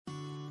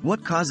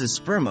What causes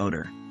sperm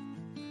odor?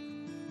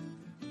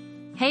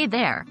 Hey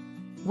there!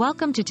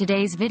 Welcome to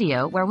today's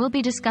video where we'll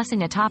be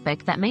discussing a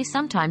topic that may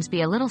sometimes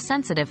be a little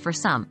sensitive for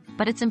some,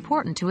 but it's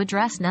important to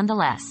address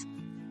nonetheless.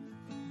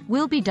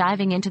 We'll be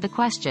diving into the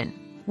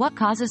question, what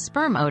causes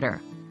sperm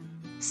odor?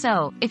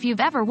 So, if you've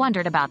ever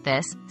wondered about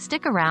this,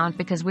 stick around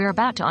because we're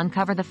about to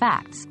uncover the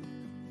facts.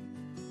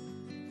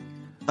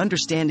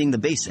 Understanding the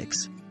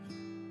basics.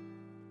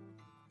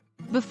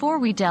 Before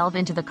we delve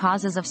into the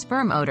causes of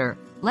sperm odor,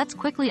 let's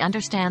quickly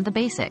understand the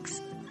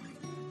basics.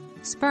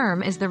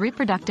 Sperm is the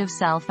reproductive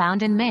cell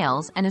found in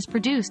males and is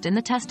produced in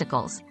the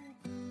testicles.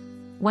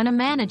 When a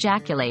man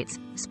ejaculates,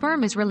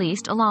 sperm is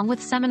released along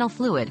with seminal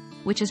fluid,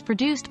 which is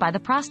produced by the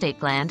prostate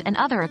gland and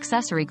other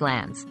accessory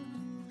glands.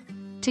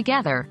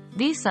 Together,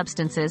 these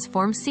substances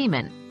form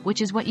semen,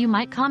 which is what you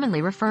might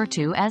commonly refer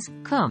to as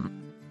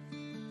cum.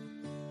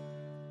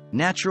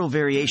 Natural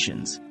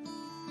variations.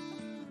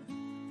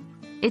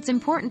 It's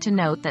important to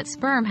note that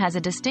sperm has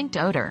a distinct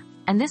odor,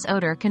 and this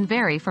odor can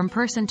vary from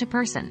person to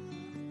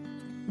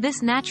person.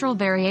 This natural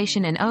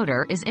variation in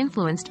odor is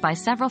influenced by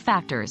several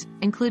factors,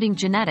 including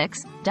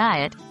genetics,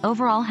 diet,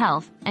 overall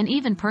health, and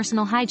even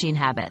personal hygiene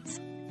habits.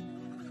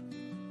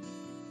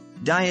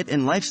 Diet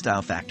and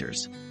lifestyle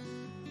factors.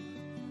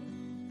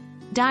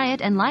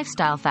 Diet and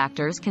lifestyle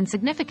factors can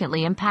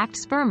significantly impact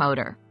sperm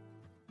odor.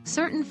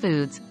 Certain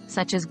foods,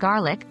 such as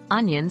garlic,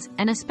 onions,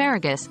 and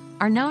asparagus,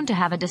 are known to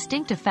have a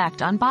distinct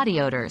effect on body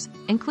odors,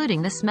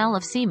 including the smell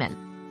of semen.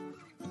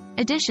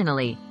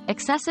 Additionally,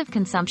 excessive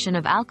consumption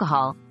of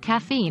alcohol,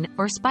 caffeine,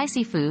 or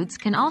spicy foods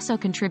can also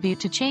contribute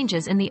to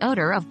changes in the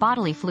odor of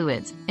bodily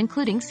fluids,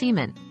 including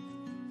semen.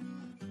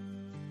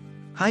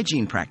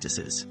 Hygiene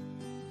practices.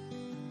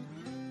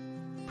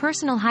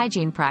 Personal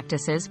hygiene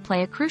practices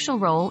play a crucial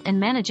role in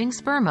managing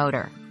sperm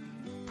odor.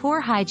 Poor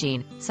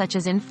hygiene, such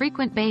as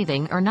infrequent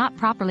bathing or not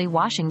properly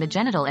washing the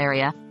genital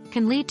area,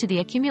 can lead to the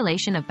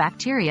accumulation of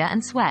bacteria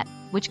and sweat,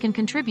 which can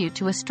contribute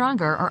to a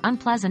stronger or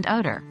unpleasant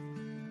odor.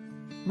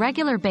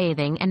 Regular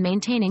bathing and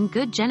maintaining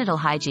good genital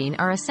hygiene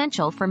are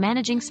essential for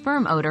managing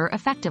sperm odor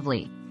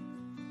effectively.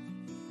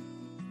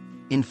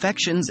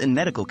 Infections and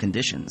medical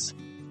conditions.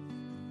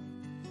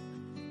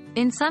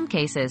 In some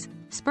cases,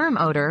 sperm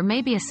odor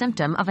may be a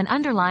symptom of an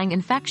underlying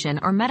infection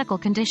or medical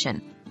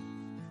condition.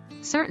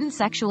 Certain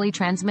sexually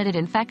transmitted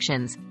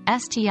infections,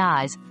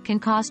 STIs, can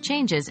cause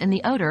changes in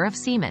the odor of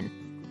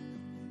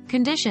semen.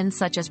 Conditions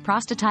such as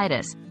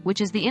prostatitis, which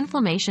is the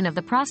inflammation of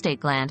the prostate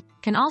gland,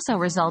 can also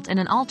result in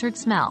an altered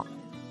smell.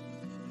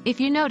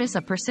 If you notice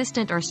a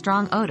persistent or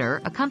strong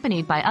odor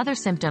accompanied by other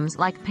symptoms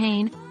like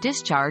pain,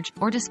 discharge,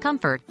 or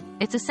discomfort,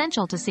 it's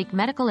essential to seek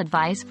medical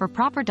advice for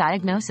proper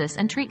diagnosis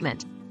and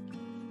treatment.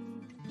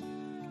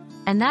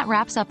 And that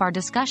wraps up our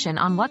discussion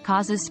on what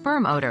causes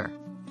sperm odor.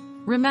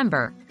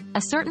 Remember,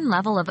 a certain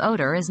level of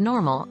odor is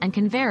normal and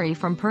can vary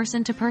from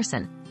person to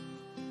person.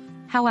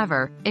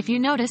 However, if you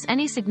notice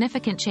any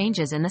significant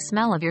changes in the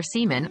smell of your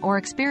semen or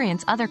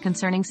experience other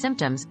concerning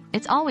symptoms,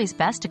 it's always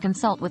best to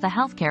consult with a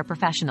healthcare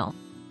professional.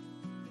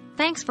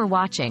 Thanks for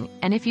watching,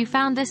 and if you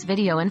found this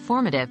video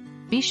informative,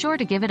 be sure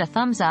to give it a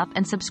thumbs up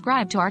and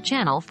subscribe to our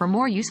channel for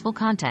more useful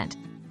content.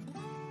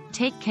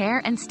 Take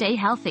care and stay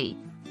healthy.